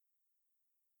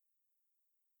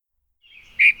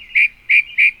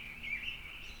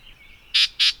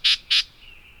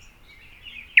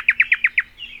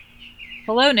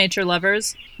Hello, nature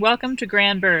lovers. Welcome to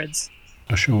Grand Birds,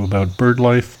 a show about bird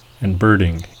life and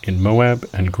birding in Moab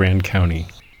and Grand County.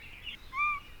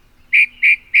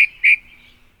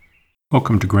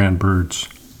 Welcome to Grand Birds.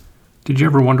 Did you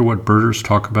ever wonder what birders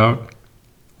talk about?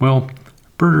 Well,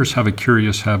 birders have a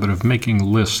curious habit of making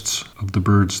lists of the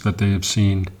birds that they have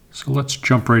seen. So let's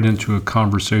jump right into a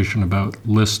conversation about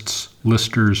lists,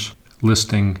 listers,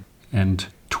 listing, and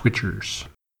twitchers.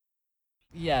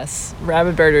 Yes,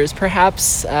 rabid birders.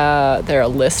 Perhaps they're a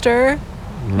lister.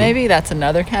 Maybe that's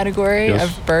another category of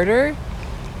birder.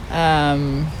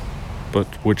 But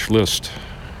which list?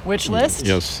 Which list?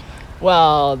 Yes.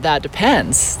 Well, that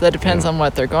depends. That depends on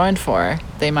what they're going for.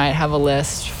 They might have a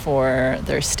list for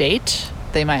their state.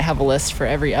 They might have a list for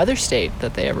every other state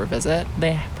that they ever visit.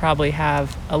 They probably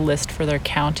have a list for their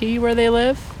county where they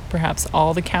live. Perhaps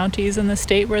all the counties in the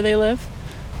state where they live.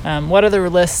 What other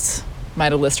lists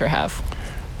might a lister have?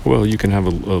 Well, you can have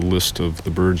a list of the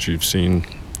birds you've seen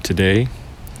today.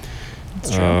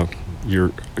 That's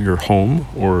true. Your home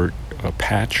or a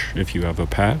patch, if you have a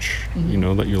patch,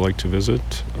 that you like to visit.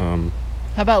 How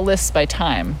about lists by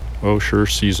time? Oh, sure.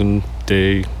 Season,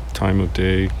 day, time of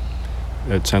day.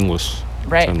 It's endless.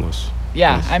 Right. It's endless.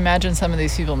 Yeah, Yes. I imagine some of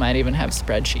these people might even have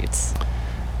spreadsheets.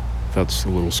 That's a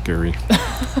little scary.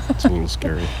 It's a little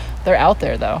scary. They're out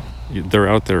there, though. They're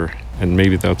out there, and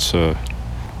maybe that's a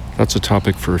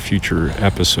topic for a future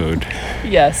episode.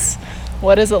 Yes.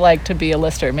 What is it like to be a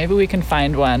lister? Maybe we can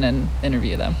find one and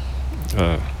interview them.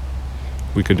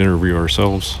 We could interview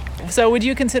ourselves. So would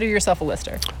you consider yourself a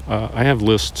lister? I have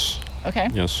lists. Okay.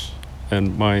 Yes,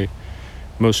 and my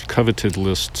most coveted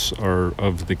lists are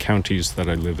of the counties that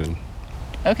I live in.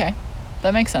 Okay.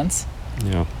 That makes sense.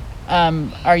 Yeah.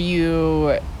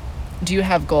 Do you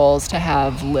have goals to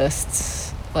have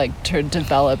lists, like to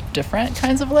develop different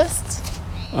kinds of lists?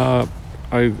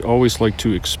 I always like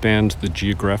to expand the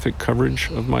geographic coverage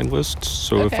of my lists.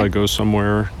 So if Okay. I go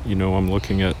somewhere, I'm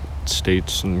looking at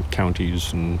states and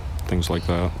counties and things like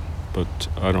that. But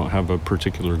I don't have a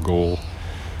particular goal.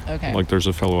 Okay. Like there's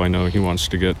a fellow I know, he wants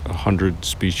to get 100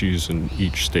 species in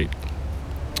each state.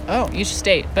 Oh, each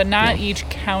state, but not Yeah. each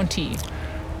county.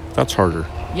 That's harder.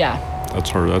 Yeah, That's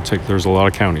harder. There's a lot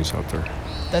of counties out there.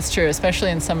 that's true,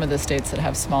 especially in some of the states that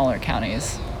have smaller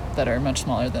counties that are much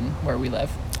smaller than where we live.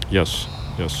 Yes.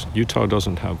 Utah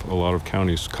doesn't have a lot of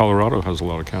counties. Colorado has a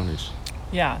lot of counties.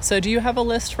 Yeah. So do you have a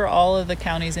list for all of the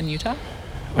counties in Utah?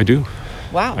 I do.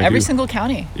 Wow, I every do. single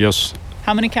county. Yes.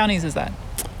 How many counties is that?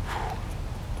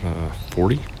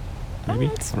 40, maybe. Oh, I don't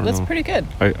that's know. pretty good.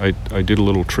 I did a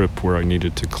little trip where I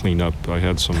needed to clean up. I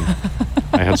had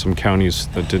some counties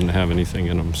that didn't have anything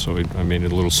in them, so I made a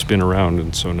little spin around,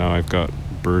 and so now I've got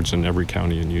birds in every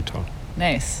county in Utah.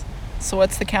 Nice. So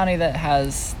what's the county that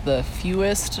has the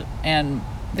fewest and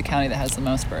the county that has the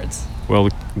most birds? Well,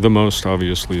 the most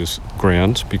obviously is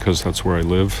Grand, because that's where I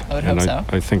live. I would and hope so.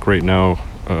 I think right now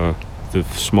the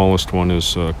smallest one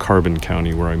is Carbon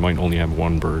County, where I might only have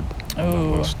one bird on that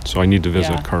Ooh. list. So I need to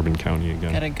visit Yeah. Carbon County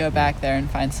again. Gotta go back there and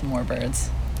find some more birds.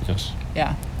 Yes.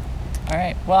 Yeah. All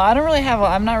right. Well,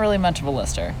 I'm not really much of a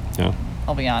lister, Yeah.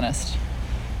 I'll be honest.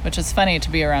 Which is funny to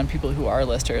be around people who are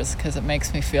listers, because it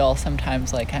makes me feel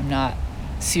sometimes like I'm not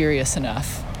serious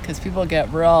enough, because people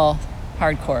get real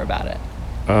hardcore about it.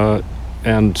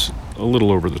 And a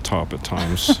little over the top at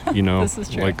times, This is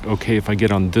true. Like, okay, if I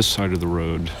get on this side of the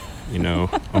road,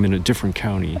 I'm in a different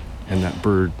county, and that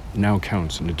bird now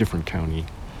counts in a different county.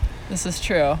 This is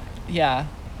true. Yeah.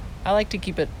 I like to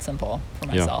keep it simple for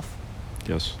Yeah. myself.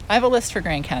 Yes. I have a list for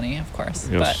Grand County, of course,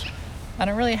 Yes. but I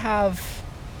don't really have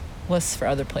lists for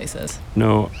other places.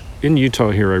 No, in Utah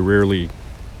here, I rarely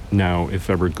now, if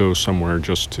ever, go somewhere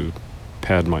just to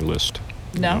pad my list.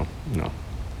 No? No.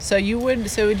 So you would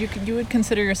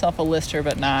consider yourself a lister,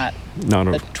 but not Not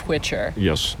a a, twitcher.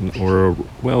 yes,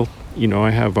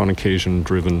 I have on occasion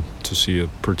driven to see a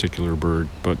particular bird,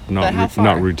 but But how far?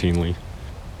 not routinely.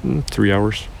 3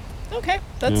 hours. Okay,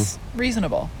 that's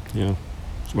reasonable. Yeah.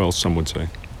 Well, some would say.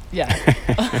 Yeah.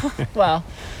 Well,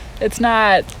 it's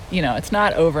not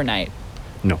overnight.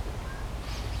 No.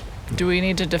 Do we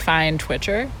need to define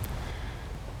twitcher?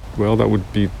 Well, that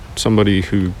would be somebody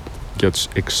who gets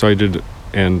excited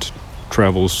and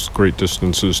travels great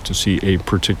distances to see a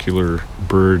particular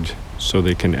bird so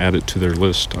they can add it to their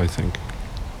list, I think.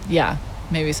 Yeah,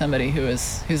 maybe somebody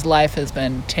whose life has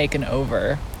been taken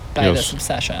over by Yes. this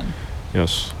obsession.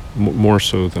 Yes, more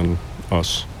so than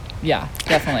us. Yeah,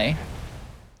 definitely.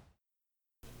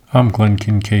 I'm Glenn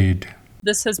Kincaid.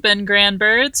 This has been Grand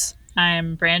Birds.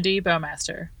 I'm Brandy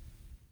Bowmaster.